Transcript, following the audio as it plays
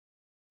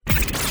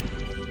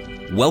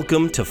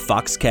Welcome to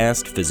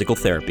Foxcast Physical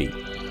Therapy,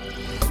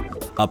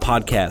 a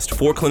podcast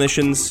for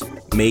clinicians,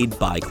 made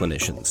by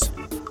clinicians.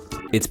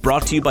 It's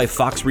brought to you by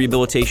Fox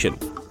Rehabilitation.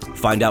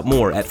 Find out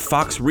more at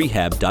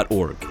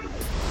foxrehab.org.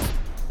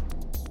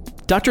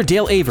 Dr.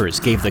 Dale Evers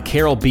gave the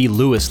Carol B.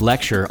 Lewis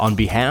Lecture on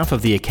behalf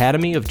of the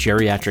Academy of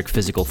Geriatric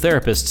Physical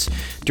Therapists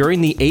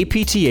during the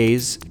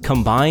APTA's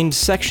Combined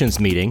Sections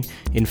meeting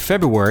in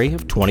February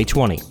of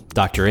 2020.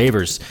 Dr.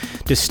 Evers'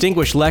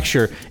 distinguished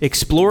lecture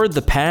explored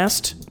the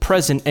past,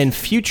 present, and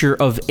future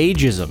of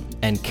ageism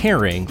and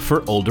caring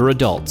for older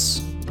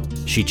adults.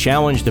 She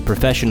challenged the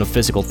profession of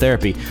physical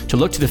therapy to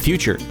look to the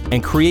future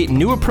and create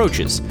new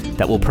approaches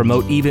that will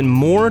promote even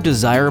more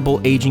desirable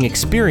aging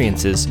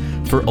experiences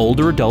for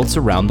older adults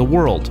around the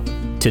world.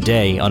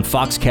 Today on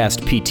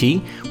Foxcast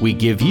PT, we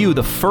give you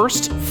the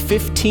first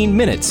 15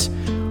 minutes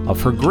of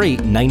her great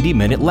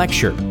 90-minute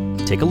lecture.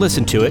 Take a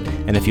listen to it,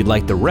 and if you'd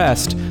like the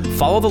rest,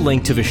 follow the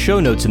link to the show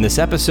notes in this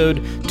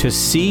episode to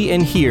see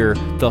and hear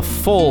the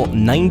full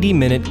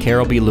 90-minute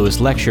Carol B. Lewis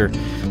lecture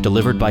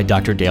delivered by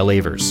Dr. Dale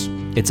Evers.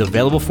 It's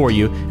available for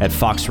you at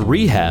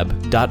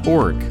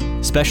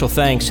foxrehab.org. Special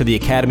thanks to the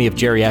Academy of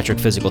Geriatric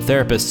Physical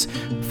Therapists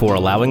for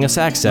allowing us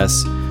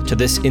access to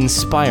this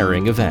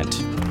inspiring event.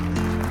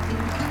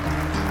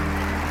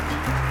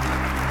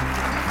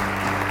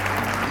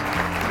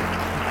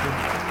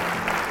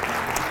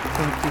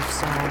 Thank you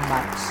so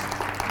much.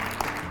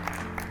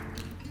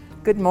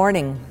 Good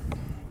morning.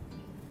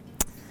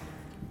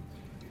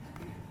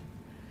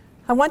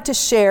 I want to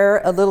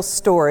share a little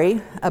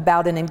story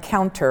about an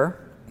encounter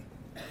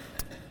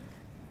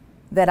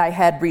that I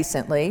had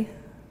recently.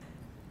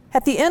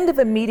 At the end of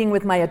a meeting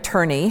with my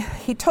attorney,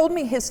 he told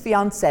me his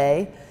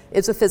fiancée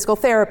is a physical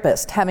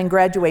therapist, having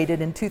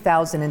graduated in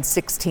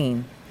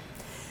 2016.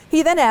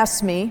 He then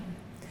asked me,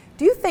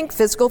 "Do you think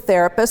physical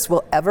therapists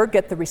will ever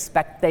get the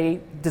respect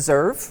they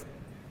deserve?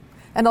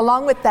 And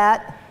along with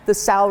that, the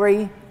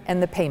salary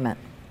and the payment."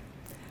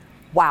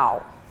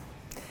 Wow.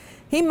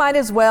 He might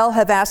as well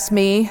have asked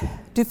me,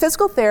 "Do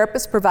physical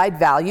therapists provide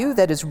value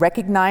that is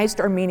recognized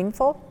or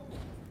meaningful?"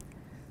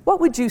 What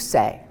would you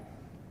say?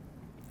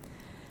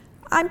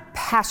 I'm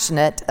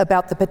passionate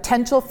about the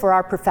potential for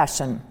our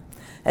profession,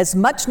 as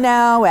much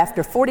now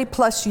after 40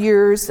 plus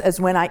years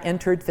as when I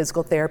entered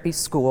physical therapy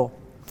school.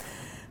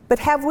 But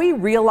have we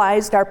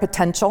realized our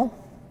potential?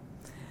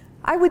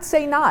 I would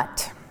say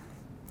not.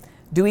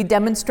 Do we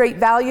demonstrate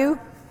value?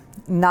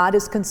 Not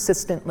as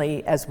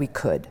consistently as we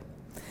could.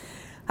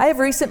 I have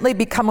recently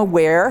become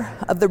aware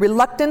of the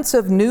reluctance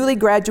of newly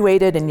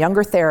graduated and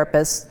younger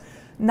therapists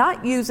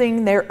not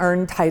using their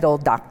earned title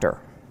doctor.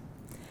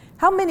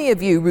 How many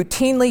of you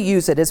routinely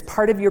use it as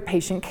part of your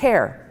patient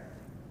care?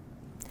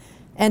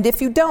 And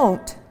if you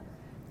don't,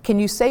 can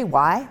you say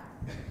why?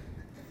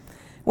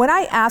 When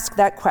I ask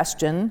that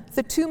question,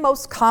 the two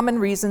most common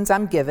reasons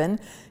I'm given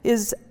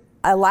is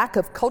a lack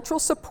of cultural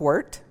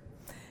support,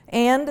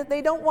 and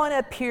they don't want to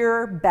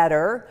appear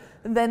better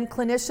than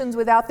clinicians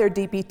without their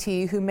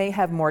DPT who may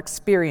have more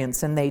experience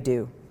than they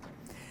do.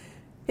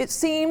 It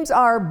seems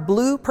our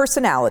blue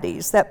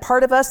personalities, that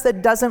part of us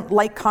that doesn't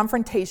like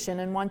confrontation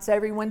and wants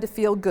everyone to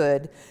feel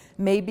good,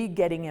 may be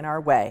getting in our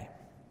way.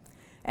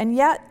 And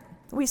yet,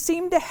 we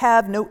seem to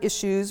have no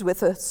issues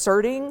with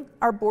asserting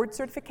our board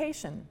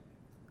certification.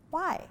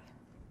 Why?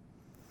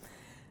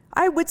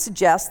 I would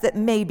suggest that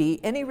maybe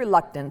any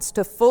reluctance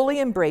to fully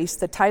embrace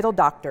the title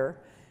doctor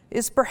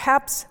is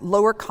perhaps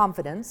lower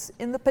confidence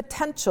in the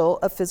potential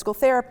of physical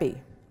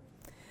therapy.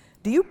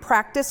 Do you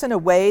practice in a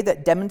way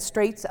that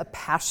demonstrates a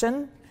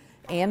passion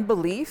and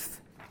belief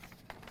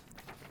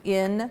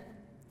in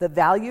the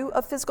value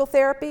of physical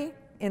therapy,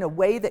 in a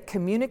way that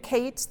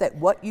communicates that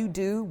what you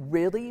do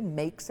really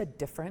makes a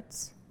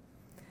difference?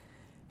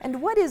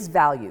 And what is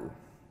value?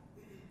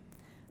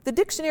 The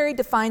dictionary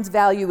defines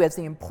value as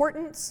the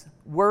importance,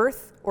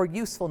 worth, or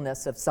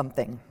usefulness of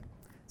something.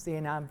 See,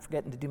 now I'm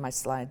forgetting to do my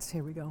slides.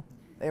 Here we go.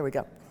 There we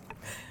go.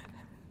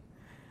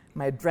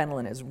 My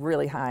adrenaline is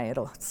really high.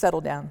 It'll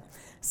settle down.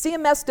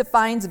 CMS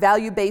defines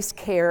value-based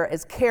care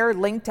as care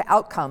linked to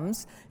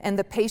outcomes and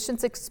the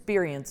patient's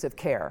experience of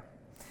care.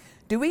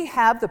 Do we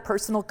have the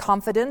personal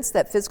confidence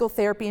that physical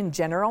therapy in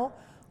general,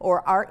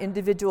 or our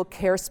individual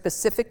care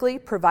specifically,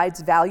 provides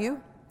value?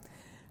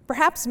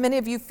 Perhaps many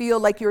of you feel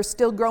like you're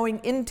still growing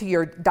into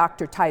your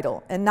doctor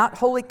title and not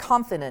wholly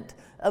confident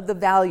of the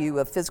value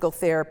of physical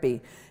therapy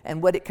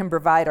and what it can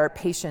provide our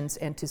patients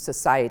and to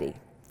society.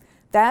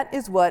 That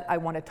is what I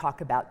want to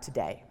talk about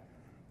today.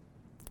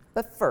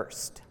 But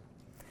first,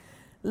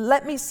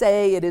 let me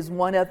say it is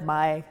one of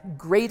my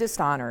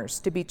greatest honors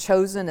to be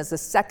chosen as the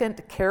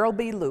second Carol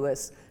B.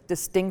 Lewis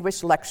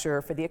Distinguished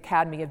Lecturer for the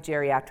Academy of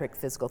Geriatric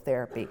Physical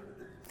Therapy.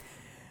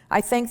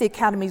 I thank the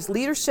Academy's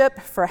leadership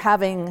for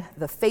having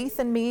the faith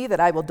in me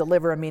that I will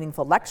deliver a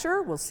meaningful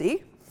lecture. We'll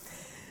see.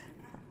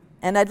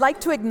 And I'd like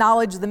to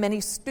acknowledge the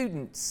many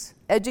students,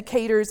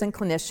 educators, and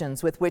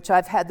clinicians with which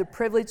I've had the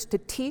privilege to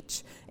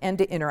teach and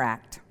to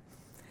interact.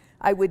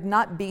 I would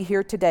not be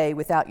here today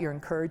without your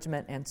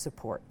encouragement and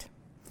support.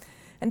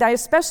 And I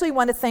especially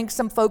want to thank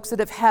some folks that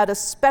have had a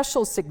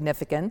special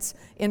significance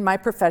in my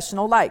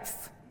professional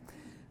life.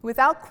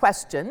 Without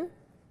question,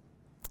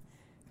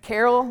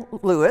 Carol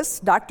Lewis,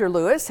 Dr.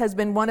 Lewis, has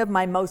been one of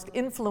my most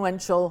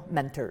influential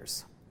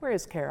mentors. Where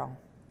is Carol?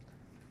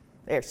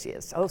 There she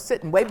is. Oh,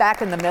 sitting way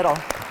back in the middle.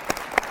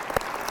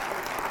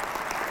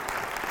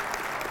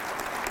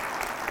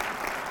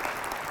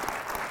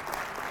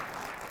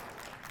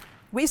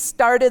 We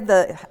started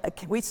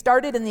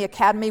in the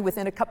academy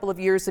within a couple of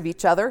years of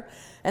each other,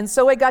 and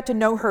so I got to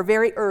know her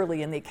very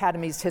early in the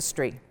academy's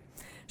history.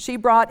 She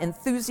brought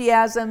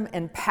enthusiasm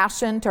and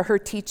passion to her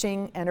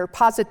teaching, and her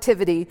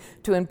positivity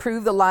to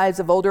improve the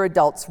lives of older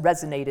adults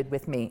resonated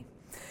with me.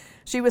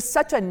 She was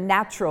such a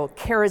natural,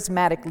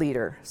 charismatic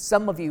leader,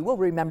 some of you will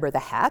remember the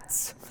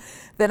hats,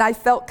 that I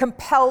felt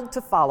compelled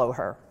to follow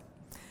her.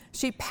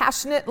 She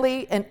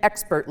passionately and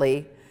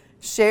expertly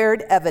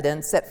shared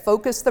evidence that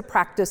focused the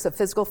practice of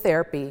physical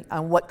therapy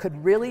on what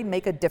could really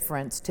make a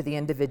difference to the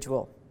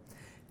individual.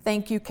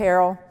 Thank you,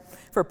 Carol,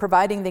 for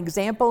providing the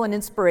example and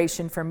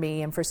inspiration for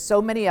me and for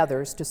so many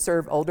others to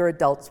serve older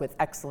adults with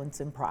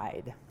excellence and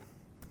pride.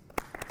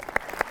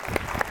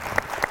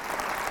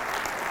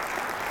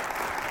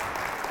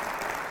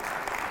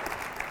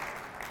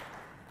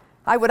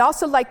 I would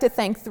also like to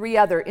thank three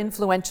other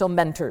influential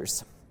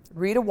mentors: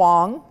 Rita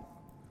Wong,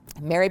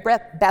 Mary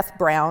Beth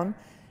Brown,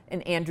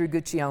 and Andrew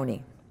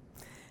Guccione.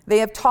 They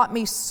have taught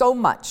me so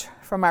much,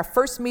 from our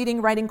first meeting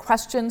writing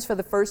questions for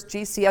the first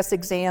GCS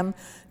exam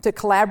to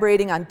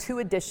collaborating on 2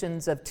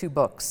 editions of 2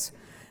 books.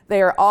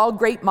 They are all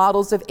great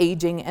models of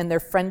aging, and their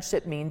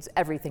friendship means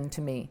everything to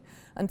me.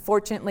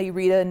 Unfortunately,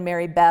 Rita and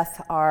Mary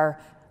Beth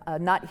are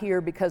not here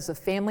because of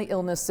family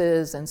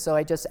illnesses, and so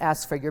I just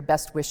ask for your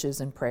best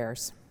wishes and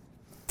prayers.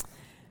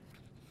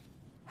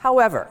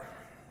 However,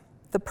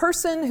 the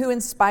person who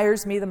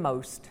inspires me the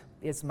most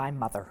is my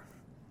mother,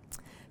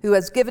 who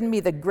has given me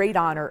the great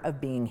honor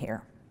of being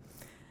here.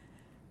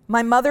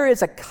 My mother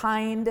is a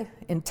kind,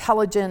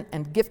 intelligent,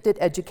 and gifted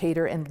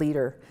educator and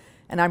leader,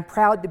 and I'm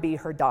proud to be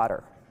her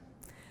daughter.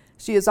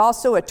 She is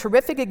also a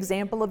terrific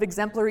example of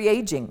exemplary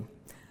aging.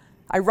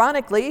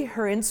 Ironically,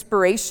 her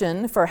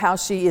inspiration for how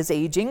she is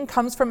aging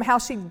comes from how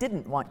she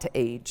didn't want to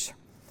age.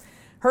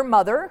 Her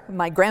mother,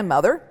 my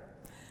grandmother,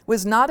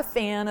 was not a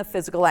fan of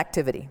physical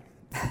activity.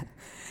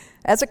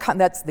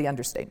 That's the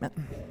understatement.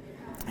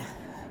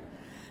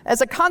 As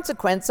a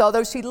consequence,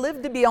 although she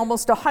lived to be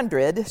almost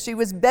 100, she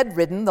was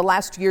bedridden the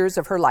last years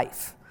of her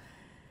life.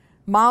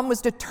 Mom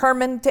was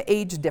determined to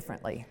age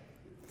differently,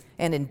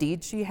 and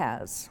indeed she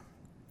has.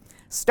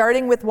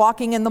 Starting with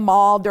walking in the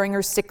mall during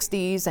her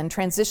 60s and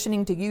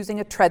transitioning to using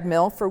a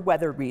treadmill for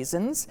weather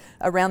reasons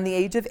around the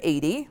age of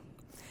 80,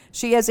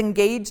 she has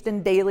engaged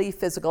in daily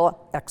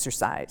physical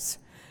exercise.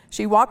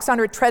 She walks on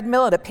her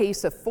treadmill at a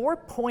pace of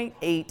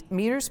 4.8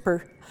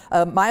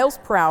 miles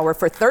per hour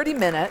for 30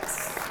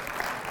 minutes.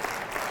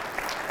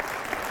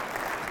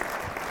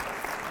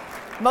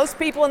 Most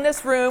people in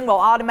this room will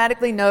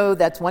automatically know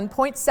that's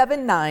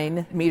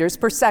 1.79 meters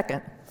per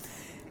second,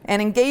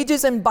 and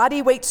engages in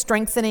body weight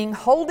strengthening,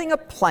 holding a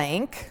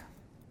plank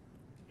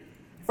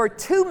for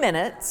 2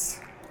 minutes,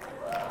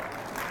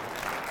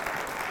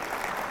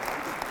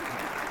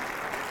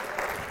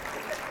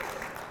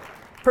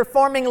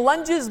 performing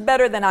lunges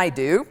better than I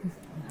do,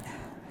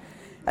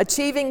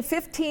 achieving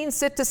 15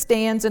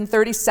 sit-to-stands in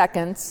 30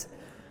 seconds,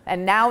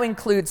 and now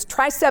includes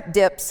tricep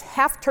dips,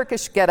 half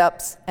Turkish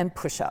get-ups, and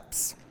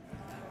push-ups.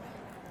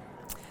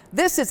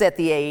 This is at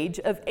the age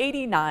of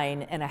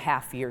 89 and a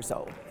half years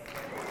old.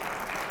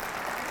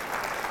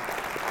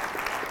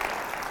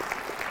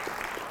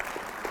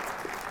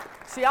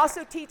 She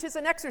also teaches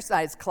an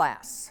exercise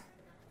class.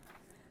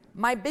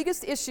 My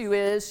biggest issue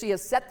is she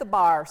has set the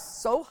bar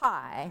so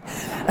high,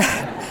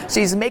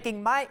 she's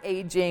making my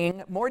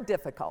aging more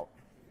difficult.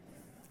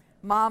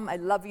 Mom, I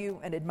love you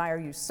and admire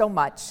you so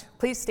much.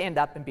 Please stand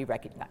up and be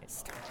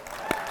recognized.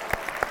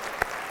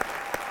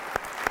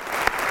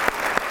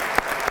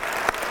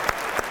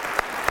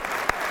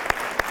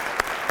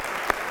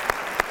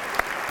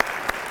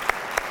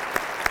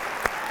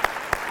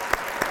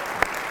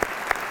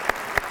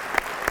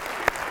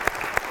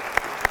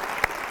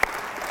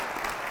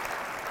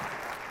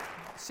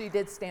 She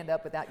did stand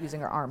up without using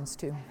her arms,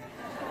 too.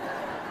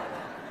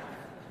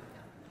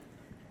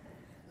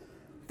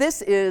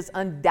 This is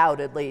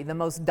undoubtedly the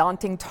most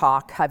daunting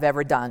talk I've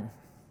ever done.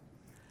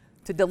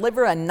 To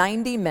deliver a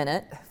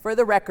 90-minute, for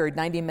the record,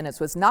 90 minutes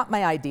was not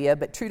my idea,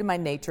 but true to my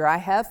nature, I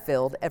have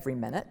filled every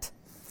minute,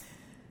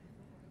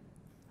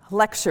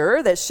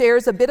 lecture that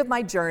shares a bit of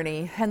my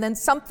journey and then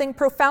something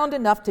profound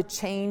enough to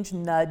change,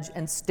 nudge,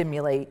 and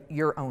stimulate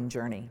your own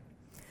journey.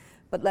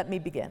 But let me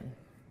begin.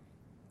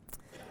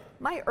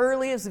 My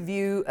earliest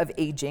view of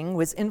aging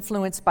was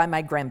influenced by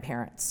my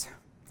grandparents,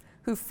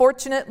 who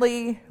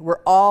fortunately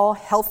were all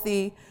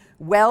healthy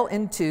well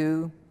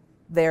into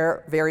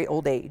their very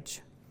old age.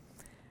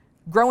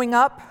 Growing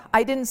up,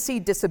 I didn't see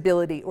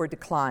disability or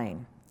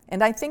decline,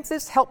 and I think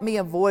this helped me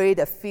avoid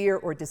a fear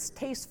or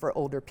distaste for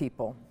older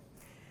people.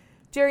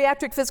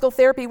 Geriatric physical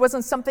therapy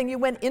wasn't something you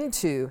went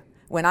into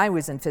when I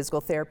was in physical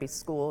therapy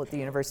school at the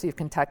University of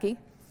Kentucky.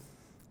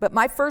 But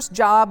my first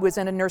job was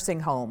in a nursing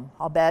home,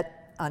 I'll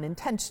bet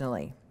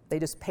unintentionally. They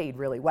just paid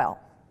really well.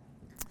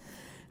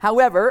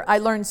 However, I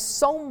learned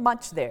so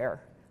much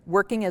there,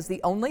 working as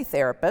the only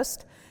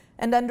therapist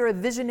and under a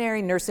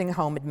visionary nursing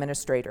home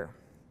administrator.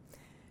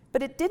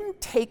 But it didn't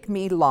take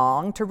me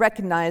long to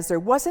recognize there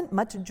wasn't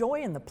much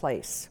joy in the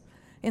place,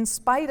 in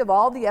spite of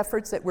all the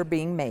efforts that were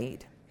being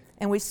made.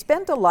 And we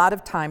spent a lot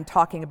of time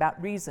talking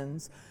about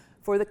reasons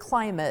for the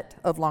climate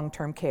of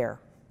long-term care.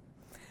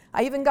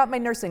 I even got my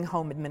nursing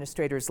home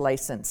administrator's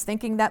license,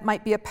 thinking that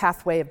might be a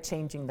pathway of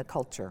changing the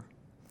culture.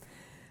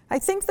 I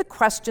think the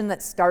question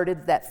that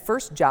started that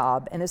first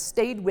job and has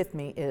stayed with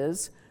me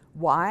is,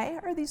 why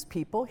are these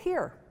people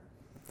here?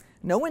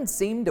 No one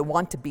seemed to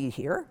want to be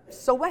here,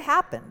 so what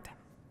happened?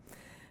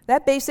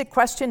 That basic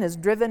question has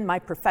driven my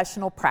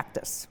professional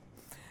practice.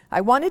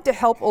 I wanted to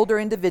help older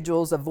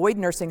individuals avoid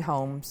nursing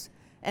homes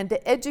and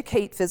to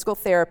educate physical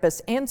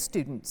therapists and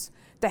students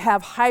to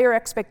have higher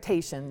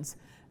expectations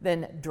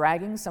than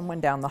dragging someone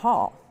down the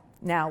hall.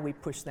 Now we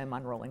push them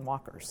on rolling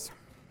walkers.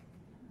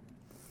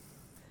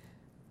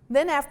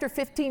 Then after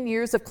 15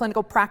 years of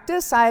clinical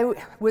practice, I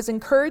was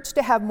encouraged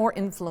to have more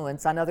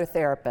influence on other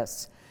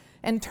therapists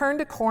and turned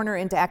a corner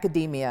into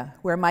academia,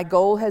 where my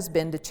goal has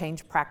been to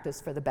change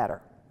practice for the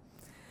better.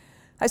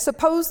 I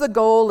suppose the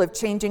goal of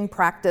changing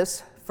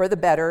practice for the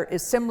better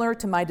is similar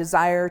to my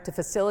desire to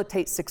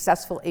facilitate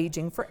successful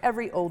aging for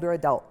every older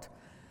adult.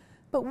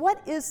 But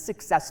what is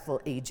successful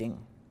aging?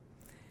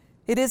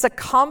 It is a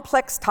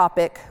complex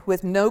topic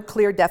with no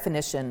clear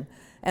definition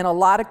and a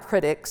lot of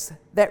critics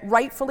that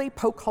rightfully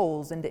poke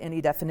holes into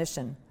any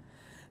definition.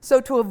 So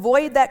to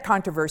avoid that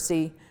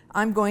controversy,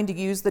 I'm going to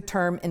use the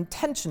term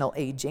intentional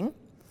aging,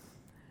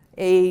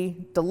 a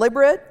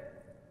deliberate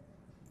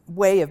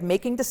way of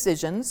making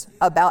decisions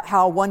about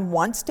how one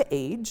wants to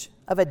age,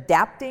 of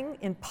adapting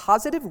in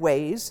positive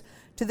ways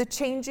to the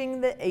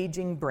changing that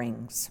aging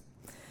brings.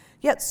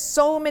 Yet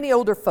so many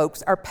older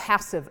folks are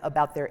passive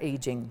about their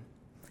aging.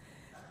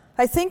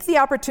 I think the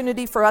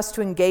opportunity for us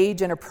to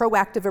engage in a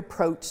proactive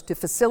approach to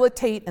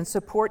facilitate and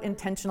support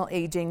intentional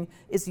aging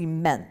is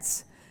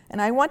immense,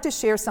 and I want to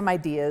share some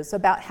ideas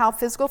about how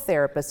physical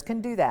therapists can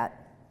do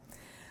that.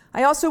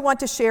 I also want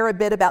to share a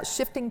bit about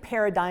shifting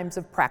paradigms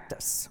of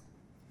practice,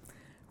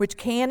 which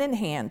can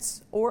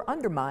enhance or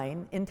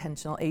undermine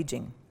intentional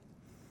aging.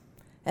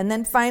 And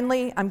then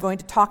finally, I'm going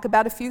to talk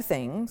about a few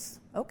things,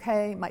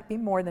 okay, might be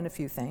more than a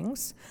few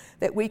things,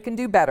 that we can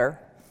do better.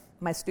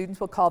 My students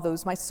will call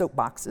those my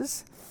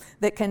soapboxes,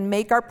 that can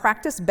make our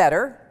practice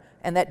better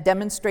and that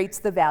demonstrates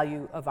the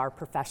value of our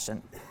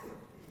profession.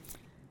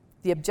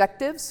 The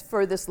objectives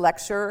for this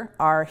lecture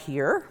are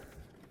here.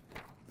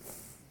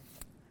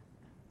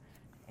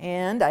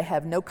 And I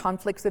have no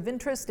conflicts of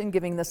interest in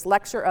giving this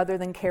lecture other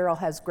than Carol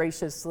has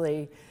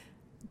graciously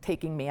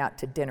taking me out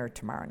to dinner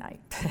tomorrow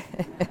night.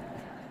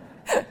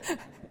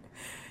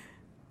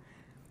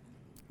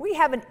 We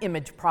have an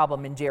image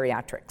problem in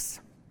geriatrics.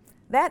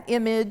 That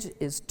image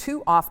is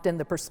too often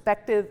the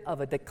perspective of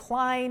a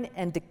decline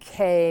and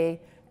decay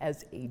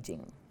as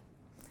aging.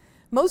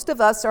 Most of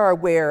us are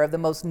aware of the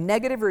most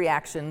negative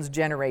reactions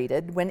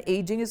generated when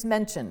aging is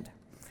mentioned.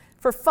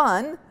 For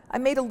fun, I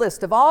made a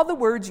list of all the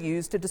words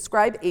used to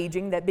describe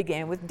aging that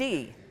began with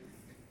D.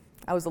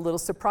 I was a little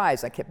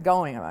surprised. I kept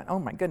going. I went, oh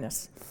my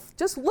goodness.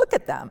 Just look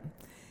at them.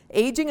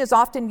 Aging is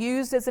often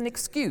used as an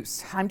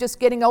excuse. I'm just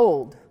getting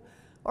old.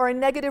 Or a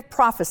negative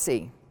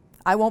prophecy.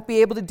 I won't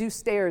be able to do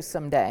stairs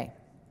someday.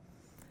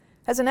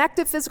 As an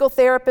active physical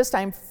therapist,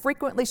 I am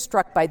frequently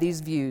struck by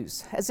these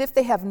views, as if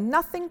they have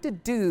nothing to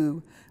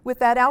do with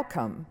that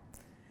outcome.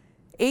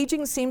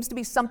 Aging seems to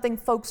be something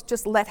folks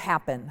just let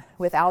happen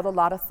without a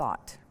lot of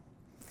thought.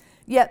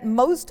 Yet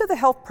most of the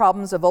health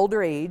problems of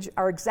older age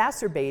are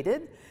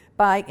exacerbated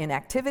by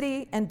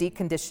inactivity and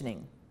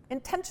deconditioning,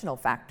 intentional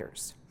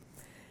factors.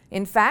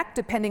 In fact,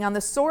 depending on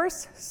the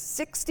source,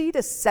 60 to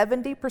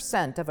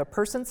 70% of a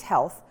person's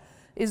health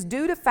is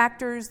due to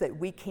factors that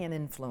we can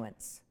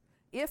influence,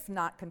 if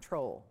not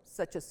control,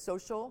 such as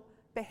social,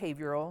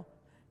 behavioral,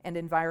 and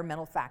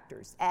environmental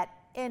factors at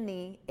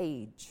any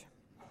age.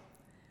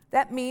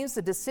 That means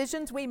the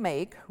decisions we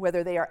make,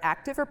 whether they are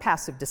active or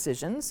passive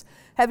decisions,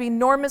 have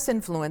enormous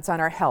influence on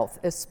our health,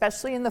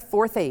 especially in the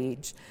fourth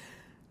age,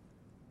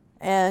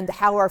 and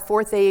how our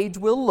fourth age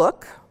will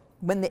look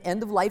when the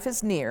end of life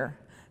is near,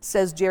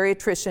 says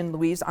geriatrician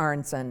Louise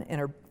Aronson in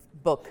her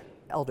book,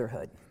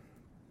 Elderhood.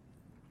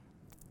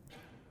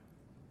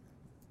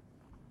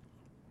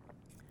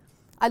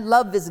 I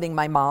love visiting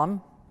my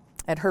mom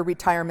at her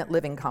retirement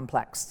living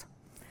complex.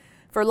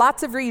 For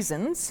lots of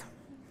reasons,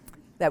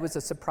 that was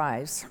a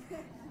surprise.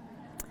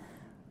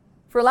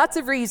 For lots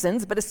of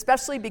reasons, but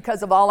especially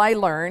because of all I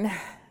learn,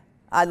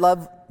 I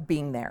love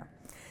being there.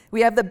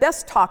 We have the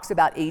best talks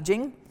about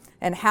aging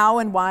and how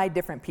and why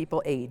different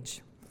people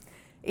age.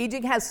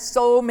 Aging has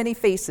so many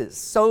faces,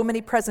 so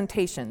many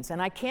presentations,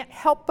 and I can't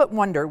help but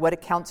wonder what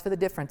accounts for the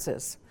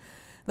differences.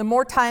 The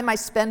more time I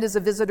spend as a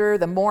visitor,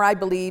 the more I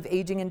believe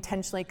aging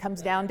intentionally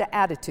comes down to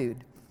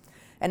attitude.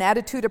 an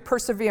attitude of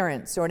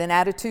perseverance, or an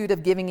attitude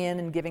of giving in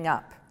and giving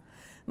up.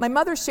 My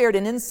mother shared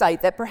an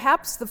insight that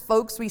perhaps the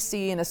folks we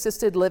see in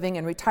assisted living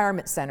and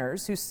retirement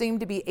centers who seem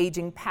to be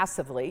aging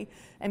passively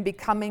and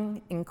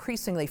becoming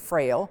increasingly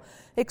frail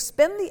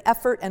expend the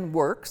effort and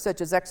work,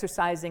 such as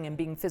exercising and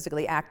being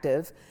physically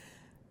active,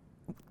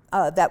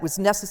 that was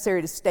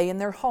necessary to stay in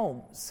their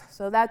homes.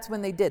 So that's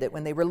when they did it,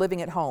 when they were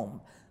living at home.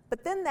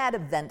 But then that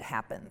event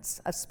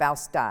happens. A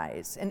spouse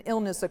dies, an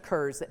illness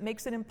occurs that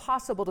makes it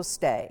impossible to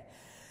stay,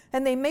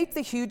 and they make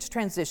the huge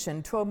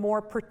transition to a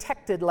more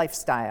protected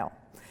lifestyle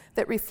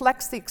that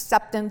reflects the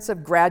acceptance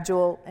of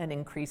gradual and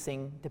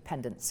increasing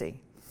dependency.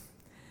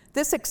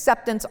 This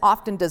acceptance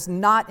often does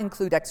not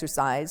include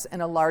exercise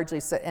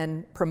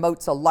and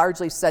promotes a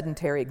largely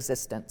sedentary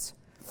existence.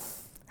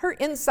 Her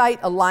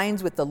insight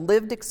aligns with the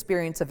lived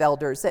experience of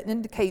elders that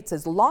indicates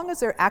as long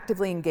as they're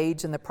actively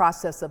engaged in the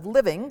process of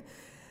living,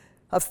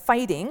 of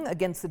fighting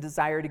against the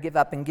desire to give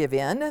up and give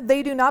in,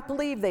 they do not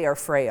believe they are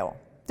frail,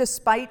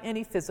 despite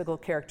any physical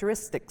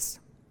characteristics.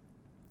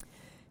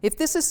 If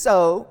this is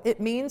so,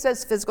 it means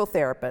as physical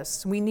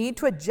therapists, we need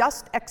to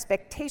adjust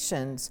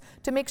expectations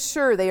to make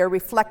sure they are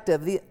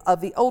reflective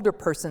of the older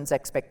person's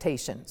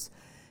expectations,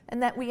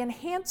 and that we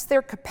enhance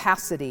their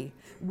capacity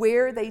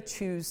where they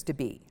choose to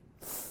be.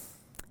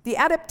 The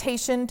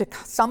adaptation to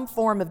some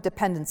form of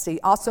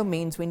dependency also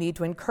means we need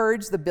to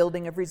encourage the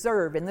building of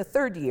reserve in the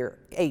third year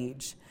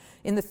age,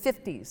 in the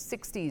 50s,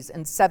 60s,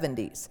 and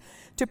 70s,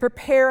 to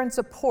prepare and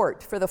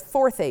support for the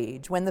fourth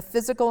age when the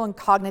physical and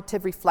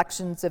cognitive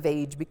reflections of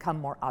age become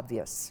more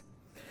obvious.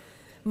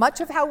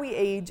 Much of how we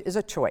age is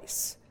a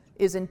choice,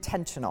 is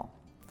intentional.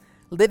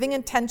 Living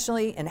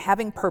intentionally and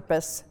having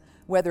purpose,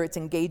 whether it's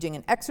engaging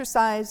in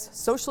exercise,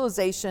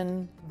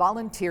 socialization,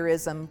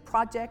 volunteerism,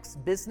 projects,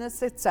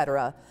 business,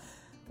 etc.,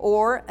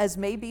 or, as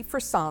may be for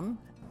some,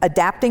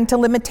 adapting to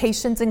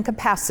limitations and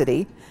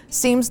capacity,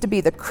 seems to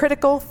be the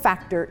critical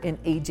factor in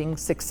aging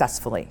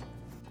successfully.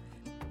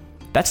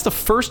 That's the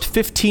first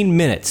 15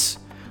 minutes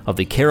of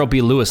the Carol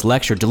B. Lewis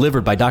lecture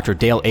delivered by Dr.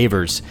 Dale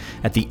Evers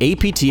at the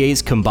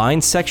APTA's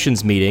Combined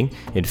Sections meeting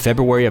in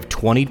February of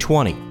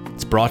 2020.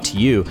 It's brought to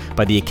you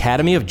by the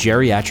Academy of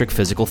Geriatric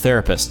Physical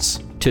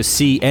Therapists. To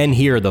see and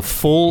hear the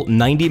full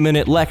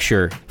 90-minute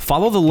lecture,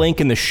 follow the link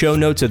in the show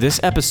notes of this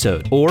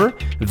episode or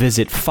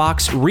visit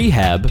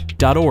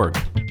foxrehab.org.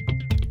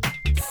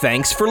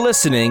 Thanks for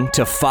listening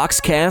to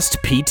Foxcast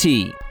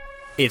PT.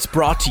 It's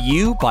brought to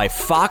you by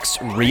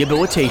Fox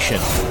Rehabilitation.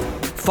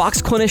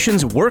 Fox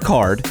clinicians work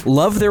hard,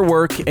 love their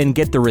work, and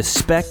get the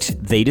respect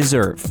they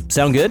deserve.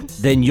 Sound good?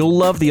 Then you'll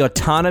love the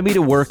autonomy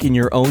to work in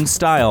your own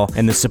style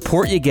and the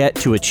support you get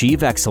to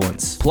achieve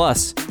excellence.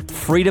 Plus,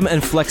 freedom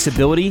and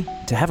flexibility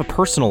to have a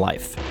personal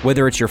life.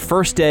 Whether it's your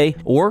first day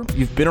or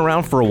you've been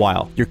around for a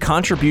while, your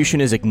contribution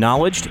is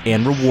acknowledged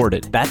and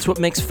rewarded. That's what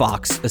makes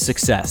Fox a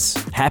success.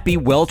 Happy,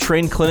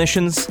 well-trained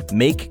clinicians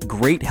make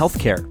great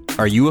healthcare.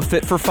 Are you a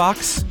fit for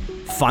Fox?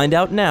 Find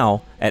out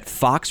now at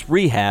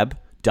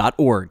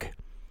foxrehab.org.